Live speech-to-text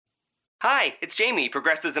Hi, it's Jamie,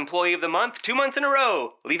 Progressive's Employee of the Month, 2 months in a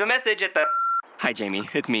row. Leave a message at the... Hi, Jamie.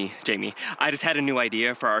 It's me, Jamie. I just had a new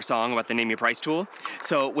idea for our song about the Name Your Price tool.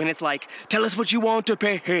 So when it's like, tell us what you want to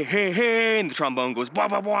pay, hey, hey, hey, and the trombone goes, blah,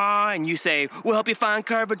 blah, blah, and you say, we'll help you find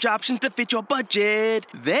coverage options to fit your budget.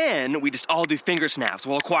 Then we just all do finger snaps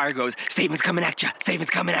while a choir goes, savings coming at ya,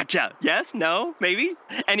 savings coming at ya. Yes? No? Maybe?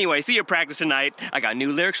 Anyway, see you at practice tonight. I got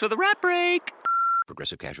new lyrics for the rap break.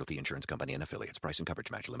 Progressive Casualty Insurance Company and Affiliates. Price and coverage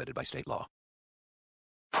match limited by state law.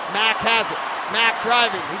 Mack has it. Mack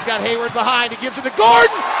driving. He's got Hayward behind. He gives it to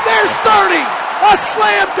Gordon. There's 30. A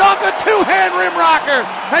slam dunk, a two-hand rim rocker.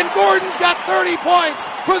 And Gordon's got 30 points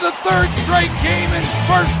for the third straight game and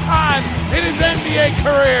first time in his NBA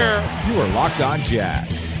career. You are Locked On Jazz,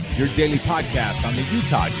 your daily podcast on the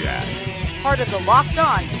Utah Jazz. Part of the Locked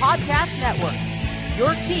On Podcast Network,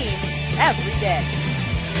 your team every day.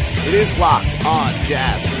 It is Locked On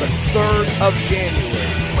Jazz for the 3rd of January,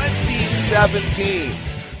 2017.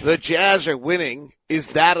 The Jazz are winning. Is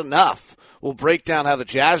that enough? We'll break down how the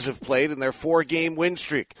Jazz have played in their 4-game win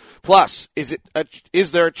streak. Plus, is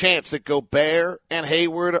there a chance that Gobert and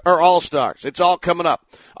Hayward are all-stars? It's all coming up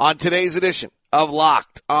on today's edition of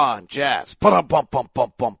Locked On Jazz. Pow!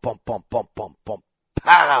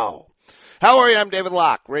 How are you? I'm David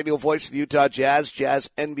Locke, radio voice of the Utah Jazz, Jazz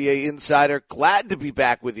NBA insider. Glad to be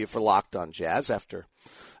back with you for Locked On Jazz after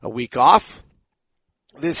a week off.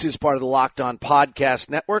 This is part of the Locked On Podcast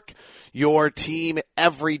Network, your team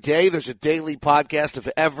every day. There's a daily podcast of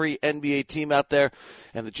every NBA team out there,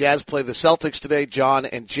 and the Jazz play the Celtics today. John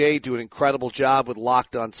and Jay do an incredible job with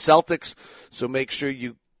Locked On Celtics, so make sure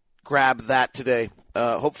you grab that today.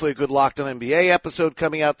 Hopefully a good Locked On NBA episode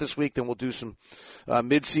coming out this week. Then we'll do some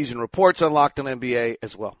mid-season reports on Locked On NBA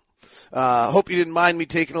as well. Hope you didn't mind me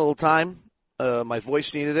taking a little time. My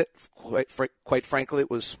voice needed it. Quite frankly, it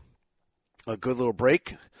was a good little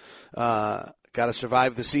break. Got to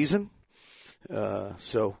survive the season.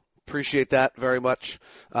 So appreciate that very much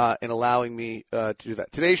in allowing me to do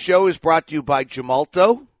that. Today's show is brought to you by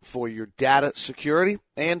Gemalto for your data security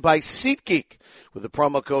and by SeatGeek. With the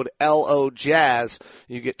promo code LOJazz,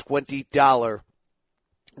 you get $20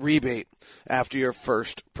 rebate after your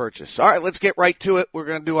first purchase. All right, let's get right to it. We're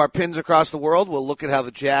going to do our pins across the world. We'll look at how the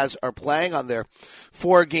Jazz are playing on their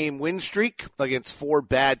 4-game win streak against 4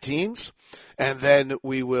 bad teams. And then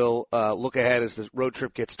we will look ahead as the road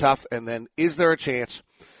trip gets tough. And then is there a chance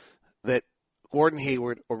that Gordon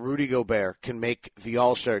Hayward or Rudy Gobert can make the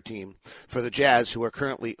All-Star team for the Jazz, who are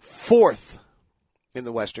currently 4th in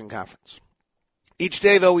the Western Conference? Each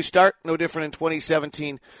day, though, we start no different in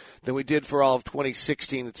 2017 than we did for all of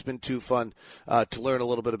 2016. It's been too fun to learn a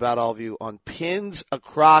little bit about all of you on Pins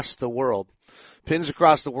Across the World. Pins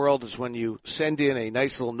Across the World is when you send in a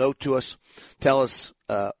nice little note to us, tell us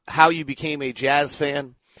how you became a Jazz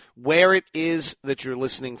fan, where it is that you're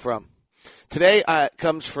listening from. Today it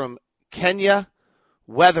comes from Kenya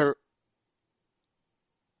Wetherill.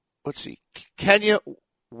 I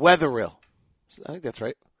think that's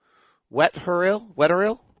right. Wetherill.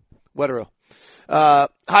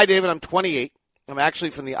 Hi, David. I'm 28. I'm actually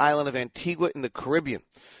from the island of Antigua in the Caribbean.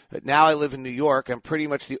 But now I live in New York. I'm pretty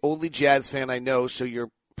much the only Jazz fan I know, so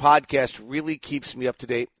your podcast really keeps me up to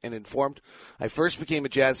date and informed. I first became a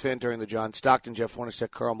Jazz fan during the John Stockton, Jeff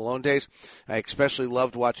Hornacek, Karl Malone days. I especially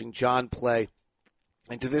loved watching John play.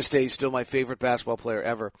 And to this day, he's still my favorite basketball player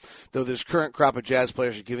ever. Though this current crop of Jazz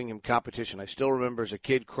players are giving him competition, I still remember as a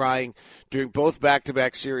kid crying during both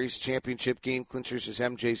back-to-back series championship game clinchers as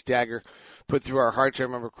MJ's dagger put through our hearts. I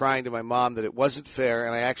remember crying to my mom that it wasn't fair,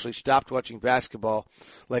 and I actually stopped watching basketball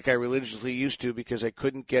like I religiously used to because I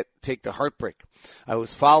couldn't take the heartbreak. I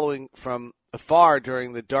was following from afar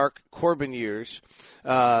during the dark Corbin years,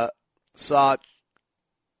 saw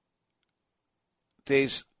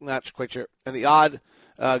days, not quite sure, and the odd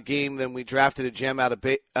game, then we drafted a gem out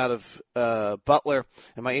of Butler,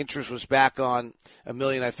 and my interest was back on a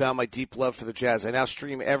million. I found my deep love for the Jazz. I now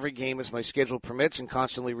stream every game as my schedule permits and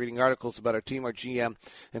constantly reading articles about our team, our GM,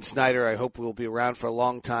 and Snyder. I hope we will be around for a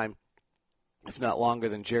long time, if not longer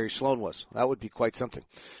than Jerry Sloan was. That would be quite something.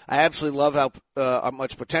 I absolutely love how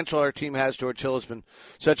much potential our team has. George Hill has been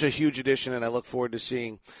such a huge addition, and I look forward to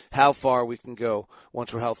seeing how far we can go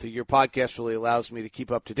once we're healthy. Your podcast really allows me to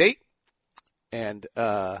keep up to date and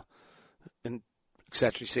et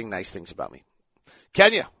cetera, saying nice things about me.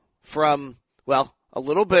 Kenya, from, well, a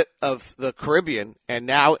little bit of the Caribbean and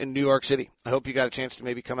now in New York City. I hope you got a chance to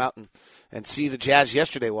maybe come out and see the Jazz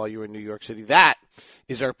yesterday while you were in New York City. That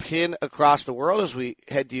is our pin across the world as we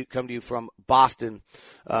come to you from Boston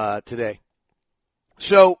today.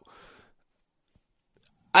 So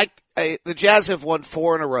the Jazz have won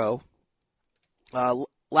 4 in a row.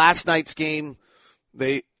 last night's game,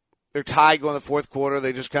 they're tied going the fourth quarter.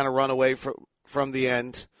 They just kind of run away from the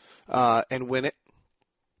end and win it.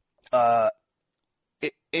 I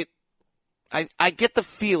get the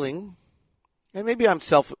feeling, and maybe I'm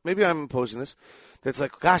imposing this, that it's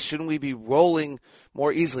like, gosh, shouldn't we be rolling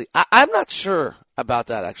more easily? I'm not sure about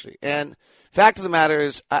that, actually. And fact of the matter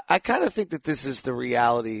is, I kind of think that this is the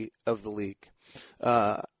reality of the league.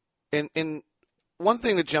 And one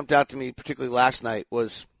thing that jumped out to me, particularly last night,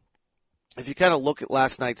 was if you kind of look at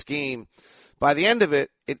last night's game, by the end of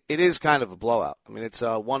it, it is kind of a blowout. I mean, it's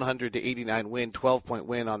a 100-89 win, 12-point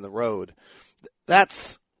win on the road.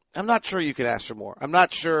 I'm not sure you can ask for more. I'm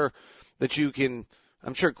not sure that you can.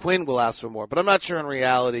 I'm sure Quinn will ask for more, but I'm not sure in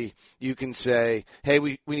reality you can say, hey,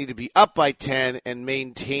 we need to be up by 10 and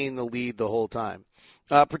maintain the lead the whole time.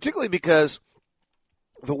 Particularly because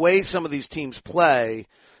the way some of these teams play,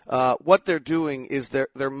 what they're doing is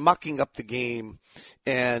they're mucking up the game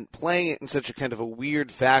and playing it in such a kind of a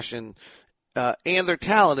weird fashion, and they're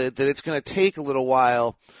talented that it's going to take a little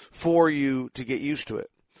while for you to get used to it.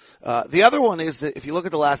 The other one is that if you look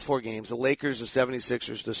at the last four games, the Lakers, the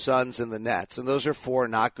 76ers, the Suns, and the Nets, and those are four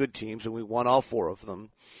not good teams, and we won all four of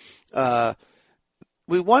them,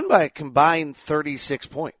 we won by a combined 36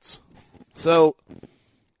 points. So,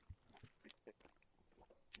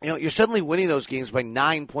 you're suddenly winning those games by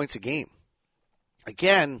 9 points a game.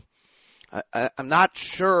 Again, I'm not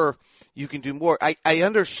sure you can do more. I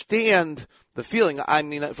understand the feeling. I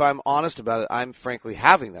mean, if I'm honest about it, I'm frankly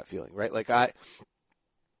having that feeling, right? Like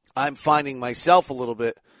I'm finding myself a little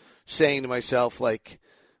bit saying to myself, like,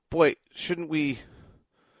 boy, shouldn't we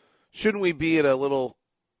be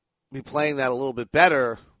playing that a little bit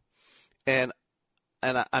better? And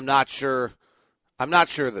I'm not sure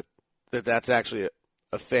that that's actually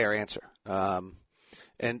a fair answer.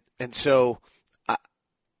 And so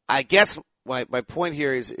I guess my point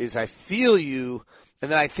here is I feel you,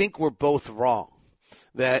 and then I think we're both wrong.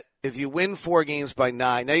 That if you win 4 games by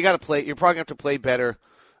 9, now you're probably going to have to play better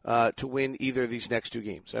to win either of these next 2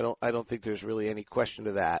 games. I don't think there's really any question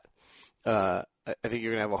to that. I think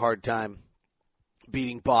you're going to have a hard time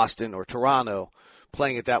beating Boston or Toronto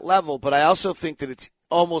playing at that level, but I also think that it's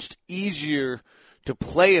almost easier to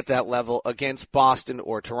play at that level against Boston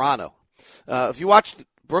or Toronto. If you watched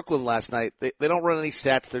Brooklyn last night, they don't run any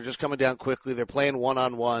sets. They're just coming down quickly. They're playing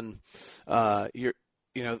one-on-one.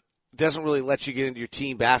 Doesn't really let you get into your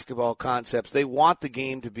team basketball concepts. They want the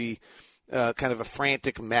game to be kind of a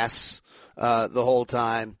frantic mess the whole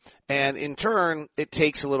time. And in turn, it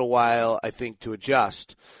takes a little while, I think, to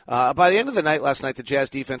adjust. By the end of the night last night, the Jazz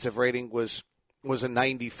defensive rating was a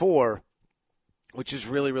 94, which is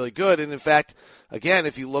really, really good. And in fact, again,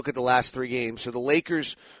 if you look at the last 3 games, so the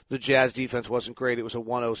Lakers, the Jazz defense wasn't great. It was a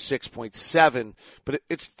 106.7, but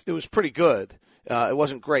it was pretty good. It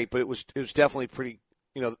wasn't great, but it was definitely pretty.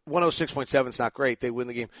 106.7 is not great. They win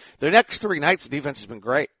the game. Their next 3 nights, the defense has been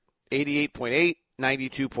great. 88.8,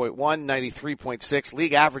 92.1, 93.6.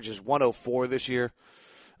 League average is 104 this year.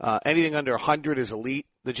 Anything under 100 is elite.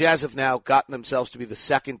 The Jazz have now gotten themselves to be the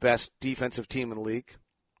second best defensive team in the league.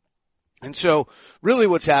 And so really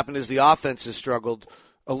what's happened is the offense has struggled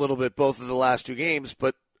a little bit both of the last 2 games,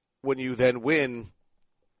 but when you then win,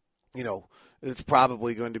 it's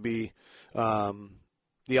probably going to be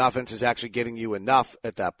the offense is actually getting you enough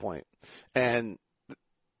at that point.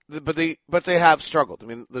 But they have struggled. I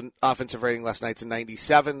mean, the offensive rating last night's a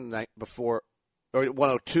 97, the night before, or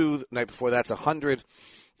 102, the night before that's 100.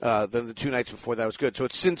 Then the 2 nights before that was good. So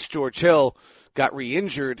it's since George Hill got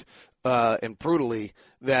re-injured and brutally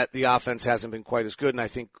that the offense hasn't been quite as good. And I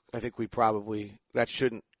think we probably, that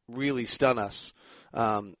shouldn't really stun us.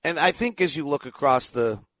 And I think as you look across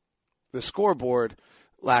the scoreboard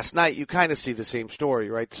last night, you kind of see the same story,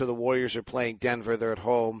 right? So the Warriors are playing Denver. They're at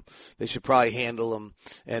home. They should probably handle them.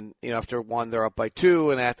 And, after 1, they're up by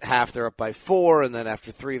 2, and at half they're up by 4, and then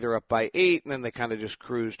after 3, they're up by 8, and then they kind of just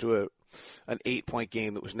cruise to an 8-point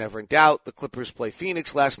game that was never in doubt. The Clippers play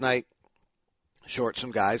Phoenix last night. Short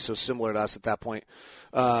some guys, so similar to us at that point.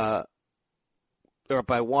 They're up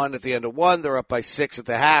by 1 at the end of 1. They're up by 6 at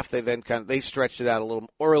the half. They then they stretched it out a little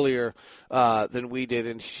earlier than we did,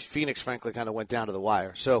 and Phoenix, frankly, kind of went down to the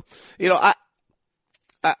wire. So,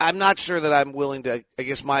 I'm not sure that I'm willing to. I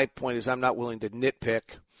guess my point is I'm not willing to nitpick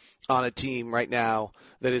on a team right now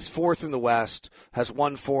that is 4th in the West, has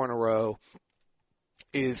won 4 in a row,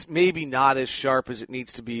 is maybe not as sharp as it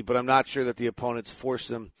needs to be, but I'm not sure that the opponents force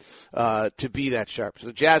them to be that sharp. So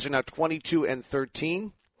the Jazz are now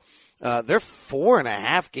 22-13. They're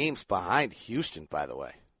 4.5 games behind Houston, by the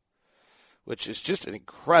way. which is just an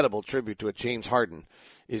incredible tribute to what James Harden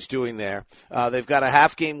is doing there. They've got a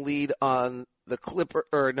half-game lead on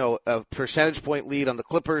the a percentage point lead on the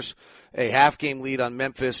Clippers, a half-game lead on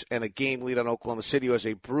Memphis, and a game lead on Oklahoma City, who has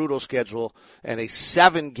a brutal schedule, and a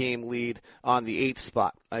 7-game lead on the 8th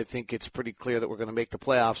spot. I think it's pretty clear that we're going to make the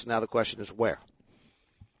playoffs. Now the question is where.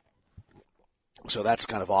 So that's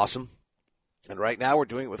kind of awesome. And right now we're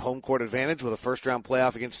doing it with home court advantage with a first-round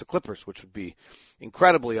playoff against the Clippers, which would be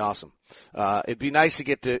incredibly awesome. It'd be nice to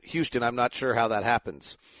get to Houston. I'm not sure how that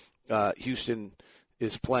happens. Houston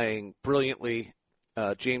is playing brilliantly.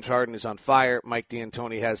 James Harden is on fire. Mike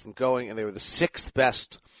D'Antoni has them going, and they were the 6th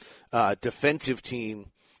best defensive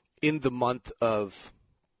team in the month of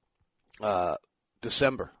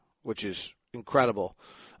December, which is incredible.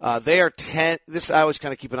 They are 10. I always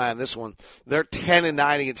kind of keep an eye on this one. They're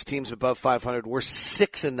 10-9 against teams above 500. We're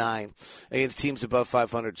 6-9 against teams above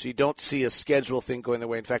 500. So you don't see a schedule thing going their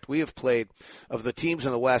way. In fact, we have played, of the teams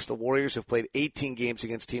in the West, the Warriors have played 18 games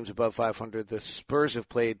against teams above 500. The Spurs have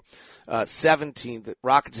played 17. The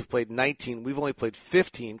Rockets have played 19. We've only played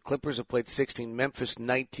 15. Clippers have played 16. Memphis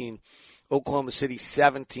 19. Oklahoma City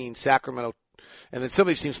 17. Sacramento. And then some of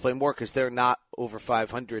these teams play more because they're not over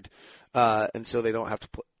 500, and so they don't have to.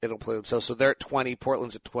 They don't play themselves. So they're at 20.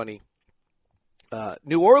 Portland's at 20.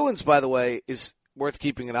 New Orleans, by the way, is worth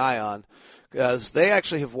keeping an eye on because they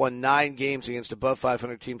actually have won 9 games against above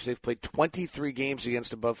 500 teams. They've played 23 games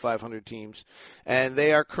against above 500 teams, and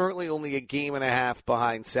they are currently only a game and a half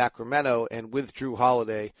behind Sacramento. And with Drew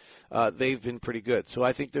Holiday, they've been pretty good. So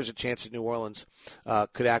I think there's a chance that New Orleans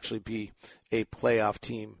could actually be a playoff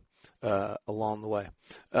team along the way.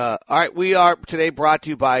 All right, we are today brought to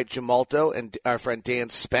you by Gemalto and our friend Dan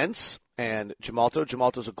Spence and Gemalto.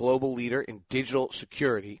 Gemalto is a global leader in digital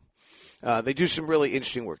security. They do some really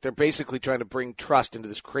interesting work. They're basically trying to bring trust into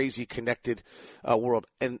this crazy connected world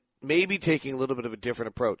and maybe taking a little bit of a different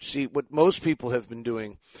approach. See, what most people have been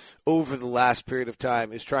doing over the last period of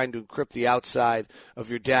time is trying to encrypt the outside of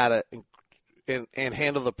your data and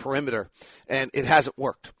handle the perimeter, and it hasn't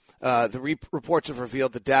worked. The reports have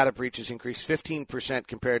revealed the data breaches increased 15%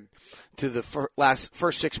 compared to the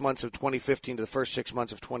first 6 months of 2015 to the first 6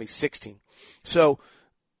 months of 2016. So,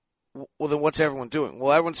 well, then what's everyone doing?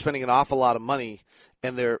 Well, everyone's spending an awful lot of money,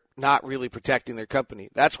 and they're not really protecting their company.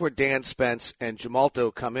 That's where Dan Spence and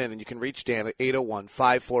Gemalto come in, and you can reach Dan at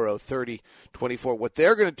 801-540-3024. What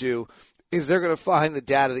they're going to do is they're going to find the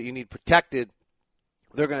data that you need protected.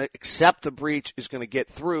 They're going to accept the breach is going to get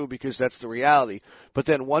through because that's the reality. But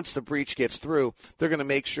then once the breach gets through, they're going to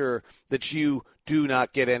make sure that you do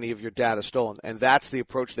not get any of your data stolen. And that's the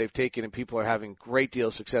approach they've taken, and people are having a great deal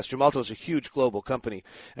of success. Gemalto is a huge global company,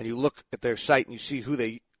 and you look at their site and you see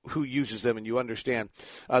who uses them, and you understand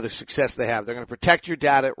the success they have. They're going to protect your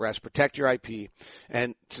data at rest, protect your IP,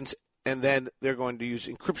 and then they're going to use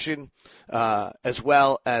encryption as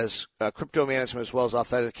well as crypto management as well as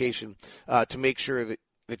authentication to make sure that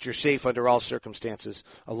you're safe under all circumstances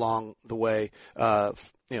along the way. And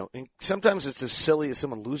sometimes it's as silly as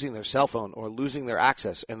someone losing their cell phone or losing their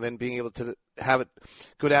access and then being able to have it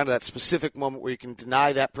go down to that specific moment where you can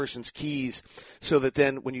deny that person's keys so that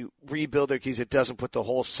then when you rebuild their keys, it doesn't put the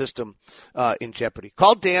whole system in jeopardy.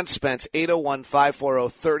 Call Dan Spence,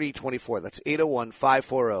 801-540-3024. That's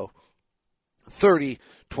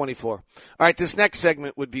 801-540-3024. All right, this next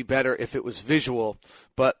segment would be better if it was visual,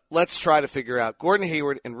 but let's try to figure out. Gordon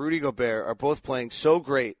Hayward and Rudy Gobert are both playing so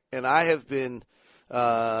great, and I have been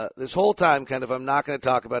this whole time I'm not going to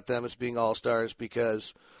talk about them as being all-stars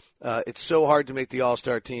because it's so hard to make the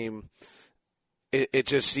all-star team. It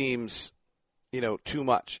just seems, too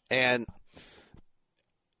much. And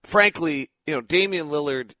frankly, Damian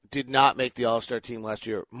Lillard did not make the all-star team last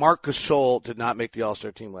year. Marc Gasol did not make the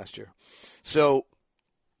all-star team last year. So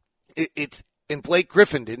and Blake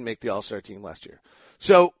Griffin didn't make the all-star team last year.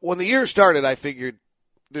 So when the year started, I figured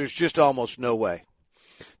there's just almost no way.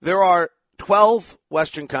 There are 12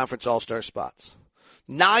 Western Conference all-star spots.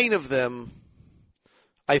 9 of them,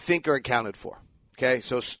 I think, are accounted for. Okay,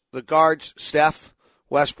 so the guards, Steph,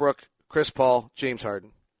 Westbrook, Chris Paul, James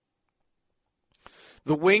Harden.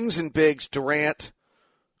 The wings and bigs, Durant,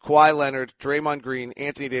 Kawhi Leonard, Draymond Green,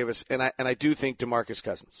 Anthony Davis, and I do think DeMarcus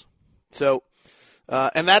Cousins. So,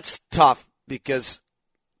 and that's tough because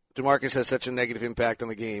DeMarcus has such a negative impact on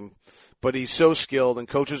the game, but he's so skilled, and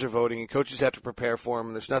coaches are voting, and coaches have to prepare for him,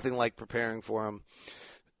 and there's nothing like preparing for him.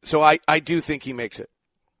 So I do think he makes it.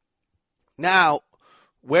 Now,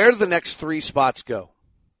 where do the next 3 spots go?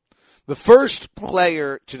 The first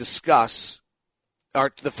player to discuss,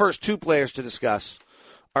 or the first 2 players to discuss,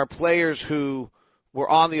 are players who were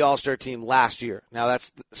on the All-Star team last year. Now,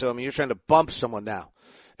 you're trying to bump someone now.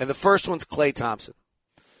 And the first one's Klay Thompson.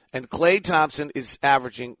 And Klay Thompson is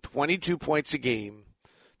averaging 22 points a game,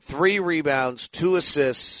 3 rebounds, 2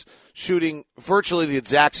 assists, shooting virtually the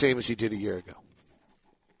exact same as he did a year ago.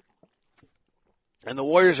 And the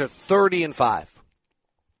Warriors are 30-5.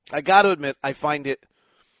 I got to admit, I find it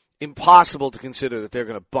impossible to consider that they're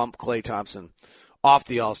going to bump Klay Thompson off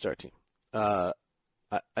the All-Star team. I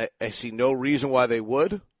see no reason why they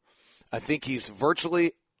would. I think he's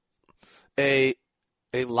virtually a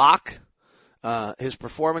lock. His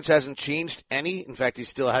performance hasn't changed any. In fact, he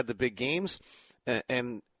still had the big games.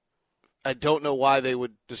 And I don't know why they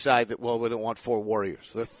would decide that, well, we don't want 4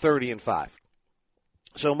 Warriors. They're 30-5.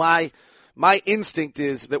 So my instinct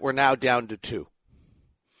is that we're now down to 2.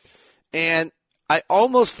 And I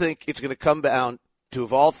almost think it's going to come down to,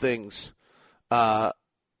 of all things,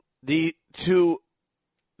 these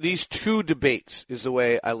two debates is the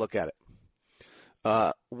way I look at it.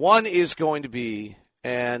 One is going to be,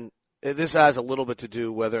 and this has a little bit to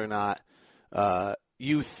do whether or not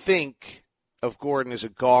you think of Gordon as a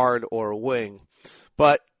guard or a wing,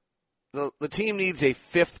 but the team needs a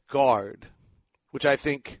 5th guard, which I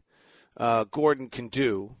think Gordon can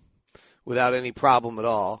do without any problem at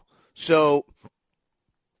all. So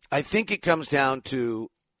I think it comes down to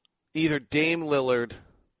either Dame Lillard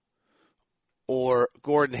or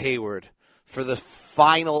Gordon Hayward for the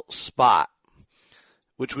final spot,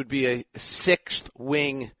 which would be a 6th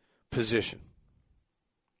wing position.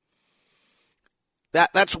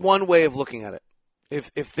 That's one way of looking at it.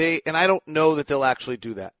 If they, and I don't know that they'll actually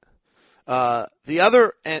do that. The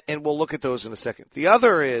other, and we'll look at those in a second. The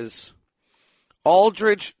other is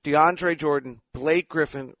Aldridge, DeAndre Jordan, Blake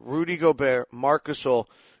Griffin, Rudy Gobert, Marc Gasol,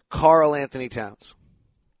 Karl Anthony Towns.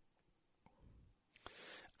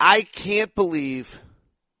 I can't believe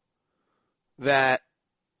that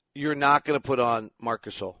you're not going to put on Marc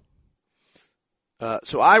Gasol.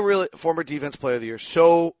 So I really, former defense player of the year,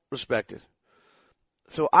 so respected.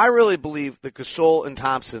 So I really believe that Gasol and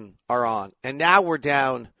Thompson are on. And now we're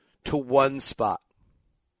down to 1 spot.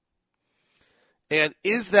 And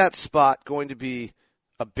is that spot going to be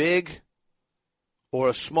a big or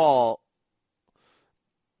a small?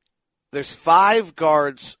 There's 5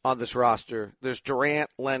 guards on this roster. There's Durant,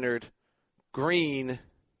 Leonard, Green,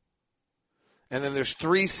 and then there's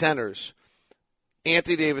 3 centers.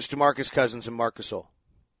 Anthony Davis, DeMarcus Cousins, and Marc Gasol.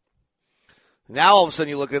 Now all of a sudden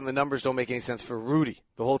you look at it and the numbers don't make any sense for Rudy.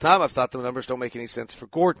 The whole time I've thought the numbers don't make any sense for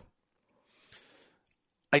Gordon.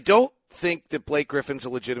 I don't think that Blake Griffin's a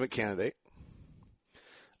legitimate candidate.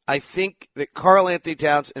 I think that Karl Anthony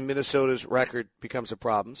Towns and Minnesota's record becomes a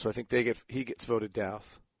problem, so I think he gets voted down.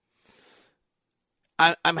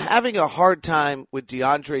 I'm having a hard time with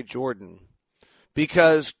DeAndre Jordan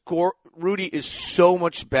because Rudy is so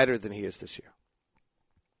much better than he is this year.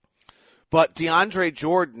 But DeAndre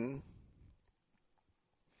Jordan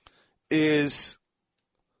is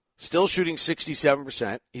still shooting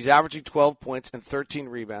 67%. He's averaging 12 points and 13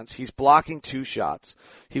 rebounds. He's blocking 2 shots.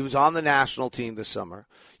 He was on the national team this summer.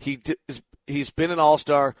 He's been an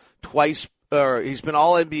All-Star twice, or he's been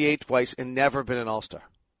All-NBA twice and never been an All-Star.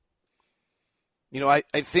 You know, I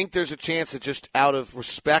think there's a chance that just out of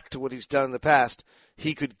respect to what he's done in the past,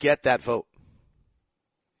 he could get that vote.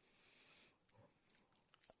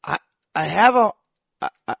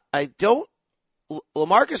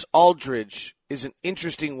 LaMarcus Aldridge is an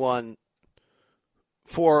interesting one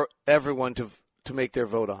for everyone to make their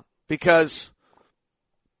vote on because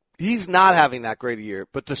he's not having that great a year,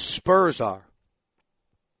 but the Spurs are.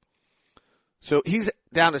 So he's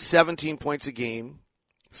down to 17 points a game,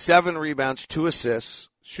 7 rebounds, 2 assists,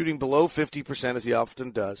 shooting below 50% as he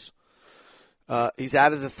often does. He's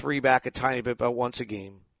added the 3 back a tiny bit, about once a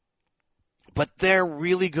game. But they're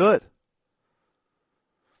really good.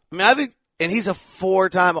 I mean, I think, and he's a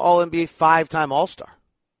 4-time All-NBA, 5-time All-Star.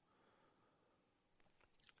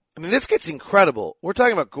 I mean, this gets incredible. We're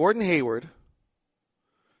talking about Gordon Hayward,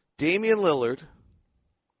 Damian Lillard,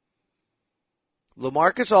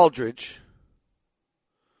 LaMarcus Aldridge,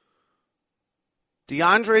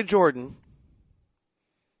 DeAndre Jordan,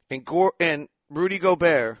 and Rudy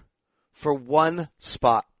Gobert for 1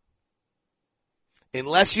 spot.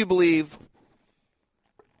 Unless you believe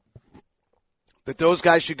that those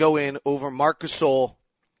guys should go in over Marc Gasol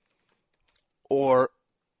or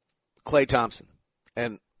Klay Thompson.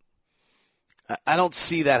 And I don't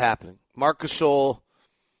see that happening. Marc Gasol,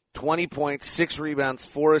 20 points, 6 rebounds,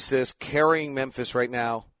 4 assists, carrying Memphis right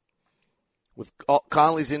now. With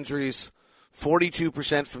Conley's injuries,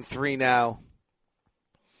 42% from 3 now.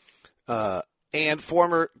 And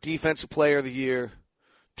former Defensive Player of the Year,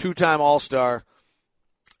 2-time All-Star.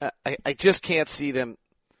 I just can't see them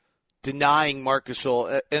denying Marc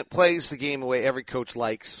Gasol. It plays the game the way every coach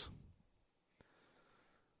likes.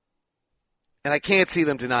 And I can't see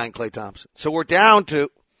them denying Klay Thompson. So we're down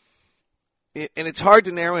to, and it's hard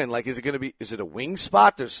to narrow in. Like, is it a wing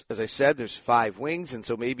spot? As I said, there's 5 wings, and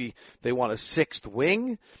so maybe they want a 6th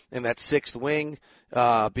wing, and that 6th wing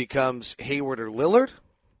becomes Hayward or Lillard.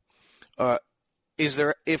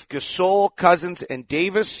 If Gasol, Cousins, and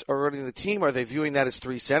Davis are running the team, are they viewing that as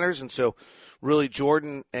 3 centers? And so really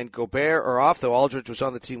Jordan and Gobert are off, though Aldridge was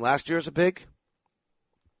on the team last year as a big.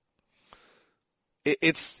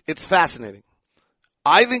 It's fascinating.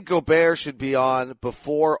 I think Gobert should be on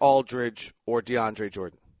before Aldridge or DeAndre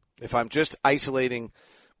Jordan. If I'm just isolating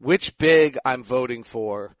which big I'm voting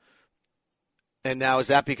for, and now is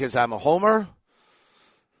that because I'm a homer?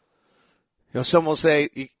 Some will say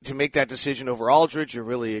to make that decision over Aldridge, you're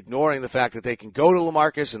really ignoring the fact that they can go to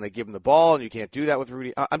LaMarcus and they give him the ball, and you can't do that with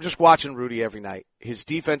Rudy. I'm just watching Rudy every night. His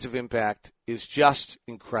defensive impact is just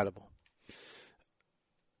incredible.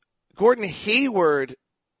 Gordon Hayward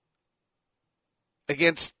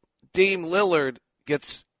against Dame Lillard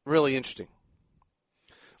gets really interesting.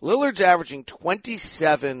 Lillard's averaging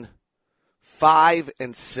 27, 5,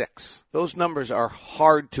 and 6. Those numbers are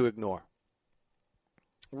hard to ignore.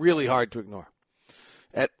 Really hard to ignore.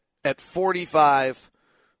 At 45,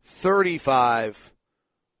 35,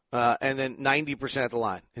 and then 90% at the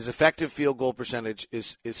line. His effective field goal percentage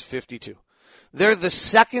is 52. They're the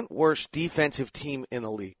second worst defensive team in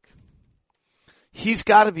the league. He's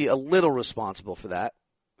got to be a little responsible for that.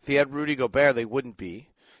 If he had Rudy Gobert, they wouldn't be.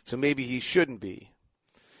 So maybe he shouldn't be.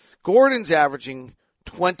 Gordon's averaging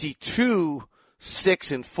 22,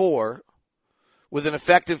 6, and 4 with an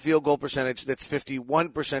effective field goal percentage that's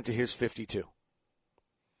 51% to his 52.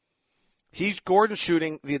 Gordon's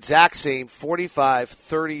shooting the exact same 45,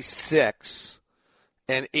 36,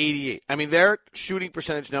 and 88. I mean, their shooting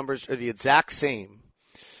percentage numbers are the exact same.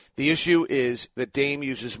 The issue is that Dame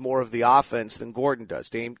uses more of the offense than Gordon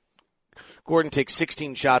does. Gordon takes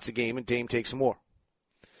 16 shots a game, and Dame takes more.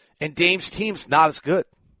 And Dame's team's not as good.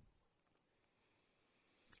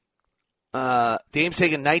 Dame's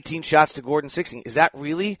taking 19 shots to Gordon 16. Is that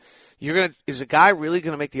really is a guy really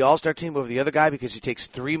going to make the All-Star team over the other guy because he takes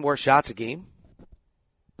 3 more shots a game?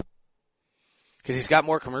 Because he's got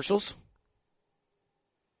more commercials?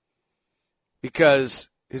 Because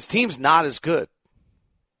his team's not as good.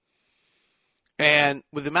 And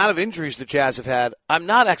with the amount of injuries the Jazz have had, I'm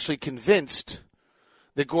not actually convinced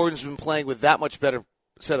that Gordon's been playing with that much better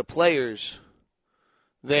set of players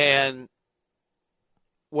than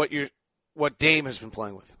what Dame has been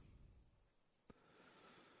playing with.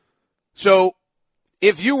 So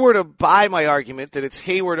if you were to buy my argument that it's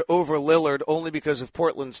Hayward over Lillard only because of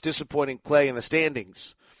Portland's disappointing play in the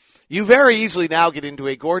standings, you very easily now get into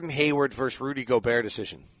a Gordon Hayward versus Rudy Gobert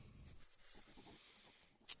decision,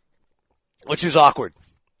 which is awkward,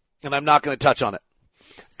 and I'm not going to touch on it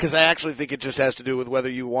because I actually think it just has to do with whether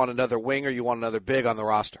you want another wing or you want another big on the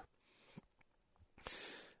roster.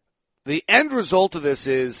 The end result of this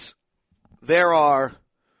is there are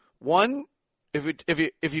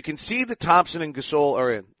if you can see that Thompson and Gasol are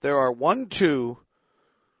in, there are 1, 2,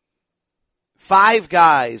 5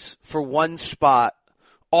 guys for one spot,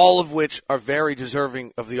 all of which are very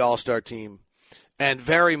deserving of the All-Star team and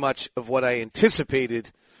very much of what I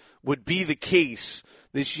anticipated would be the case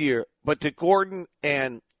this year. But to Gordon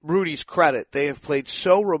and Rudy's credit, they have played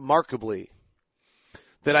so remarkably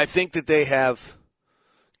that I think that they have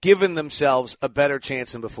given themselves a better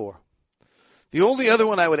chance than before. The only other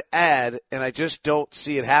one I would add, and I just don't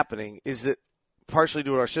see it happening, is that partially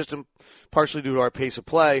due to our system, partially due to our pace of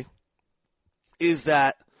play, is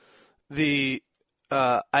that I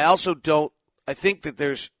think that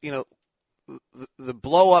there's, the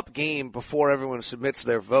blow-up game before everyone submits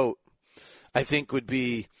their vote, I think would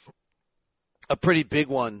be a pretty big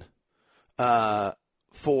one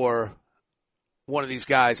for one of these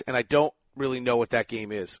guys, and I don't really know what that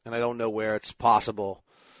game is, and I don't know where it's possible.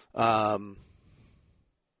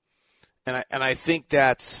 And I think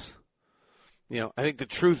that's, I think the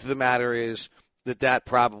truth of the matter is that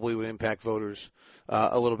probably would impact voters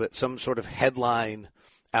a little bit, some sort of headline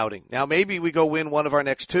outing. Now, maybe we go win one of our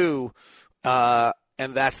next 2, and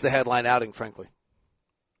that's the headline outing, frankly.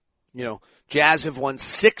 Jazz have won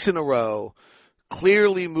 6 in a row,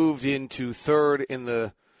 clearly moved into third in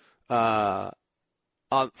the or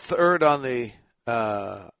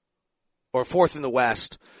fourth in the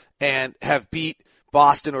West, and have beat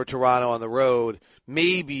Boston or Toronto on the road.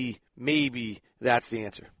 Maybe that's the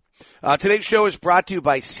answer. Today's show is brought to you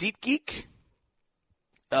by SeatGeek.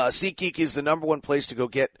 SeatGeek is the number one place to go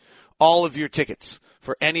get all of your tickets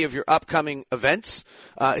for any of your upcoming events.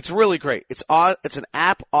 It's really great. It's an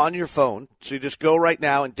app on your phone, so you just go right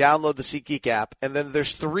now and download the SeatGeek app, and then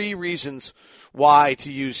there's 3 reasons why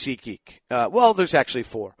to use SeatGeek. Well, there's actually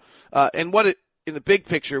 4. In the big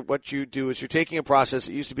picture, what you do is you're taking a process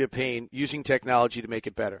that used to be a pain, using technology to make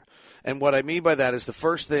it better. And what I mean by that is the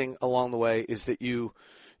first thing along the way is that you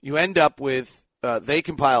end up with they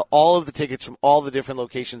compile all of the tickets from all the different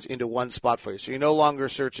locations into one spot for you. So you're no longer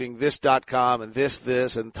searching this.com and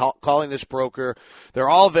this, and calling this broker. They're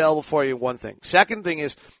all available for you in one thing. Second thing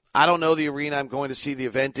is, I don't know the arena I'm going to see the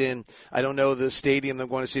event in. I don't know the stadium I'm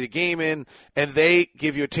going to see the game in. And they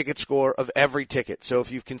give you a ticket score of every ticket. So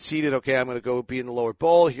if you've conceded, okay, I'm going to go be in the lower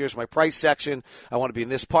bowl. Here's my price section. I want to be in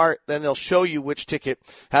this part. Then they'll show you which ticket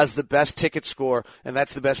has the best ticket score, and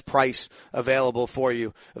that's the best price available for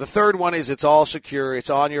you. The third one is it's all secure. It's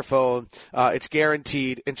on your phone. It's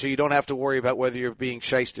guaranteed. And so you don't have to worry about whether you're being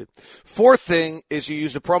shysted. Fourth thing is you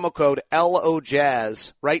use the promo code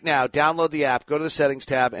LOJazz right now. Download the app, go to the settings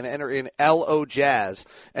tab, and enter in LOJazz.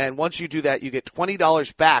 And once you do that, you get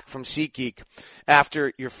 $20 back from SeatGeek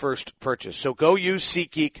after your first purchase. So go use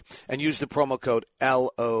SeatGeek and use the promo code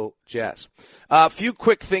LOJazz. A few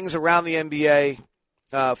quick things around the NBA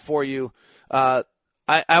for you. I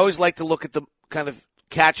always like to look at the kind of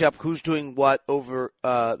catch up who's doing what over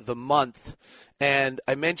the month. And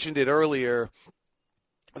I mentioned it earlier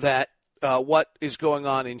that what is going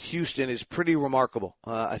on in Houston is pretty remarkable.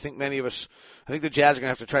 I think the Jazz are going to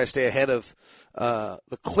have to try to stay ahead of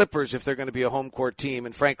the Clippers if they're going to be a home court team.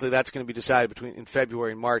 And frankly, that's going to be decided in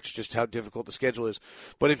February and March, just how difficult the schedule is.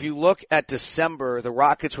 But if you look at December, the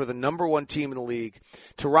Rockets were the number 1 team in the league.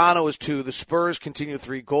 Toronto was 2. The Spurs continue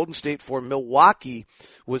 3. Golden State 4. Milwaukee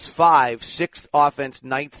was 5. 6th offense,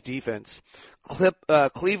 9th defense.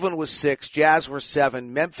 Cleveland was 6, Jazz were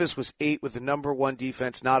 7, Memphis was 8 with the number 1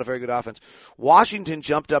 defense, not a very good offense. Washington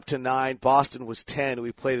jumped up to 9, Boston was 10, who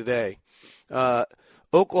we play today.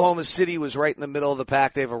 Oklahoma City was right in the middle of the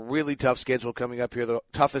pack. They have a really tough schedule coming up here, the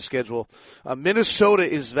toughest schedule. Minnesota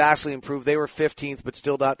is vastly improved. They were 15th, but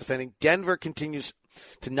still not defending. Denver continues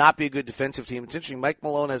to not be a good defensive team. It's interesting. Mike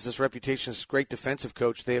Malone has this reputation as a great defensive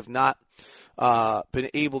coach. They have not been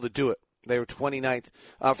able to do it. They were 29th.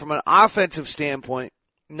 From an offensive standpoint,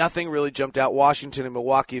 nothing really jumped out. Washington and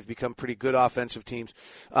Milwaukee have become pretty good offensive teams.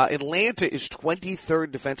 Atlanta is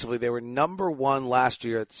 23rd defensively. They were number 1 last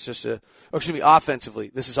year. It's just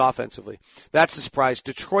offensively. This is offensively. That's a surprise.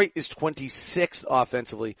 Detroit is 26th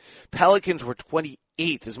offensively. Pelicans were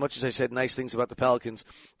 28th. As much as I said nice things about the Pelicans,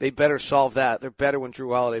 they better solve that. They're better when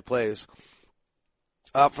Drew Holiday plays.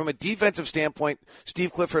 From a defensive standpoint,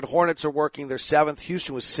 Steve Clifford, Hornets are working. They're 7th.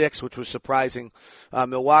 Houston was 6th, which was surprising.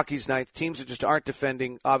 Milwaukee's 9th. Teams that just aren't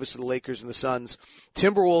defending, obviously the Lakers and the Suns.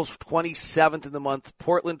 Timberwolves 27th in the month.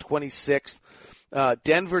 Portland 26th.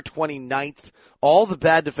 Denver 29th. All the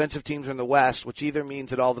bad defensive teams are in the West, which either means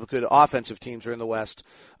that all the good offensive teams are in the West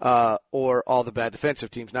or all the bad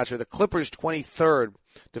defensive teams. Not sure. The Clippers 23rd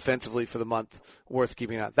defensively for the month. Worth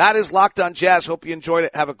keeping on. That is Locked On Jazz. Hope you enjoyed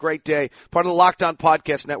it. Have a great day. Part of the Locked On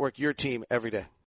Podcast Network, your team every day.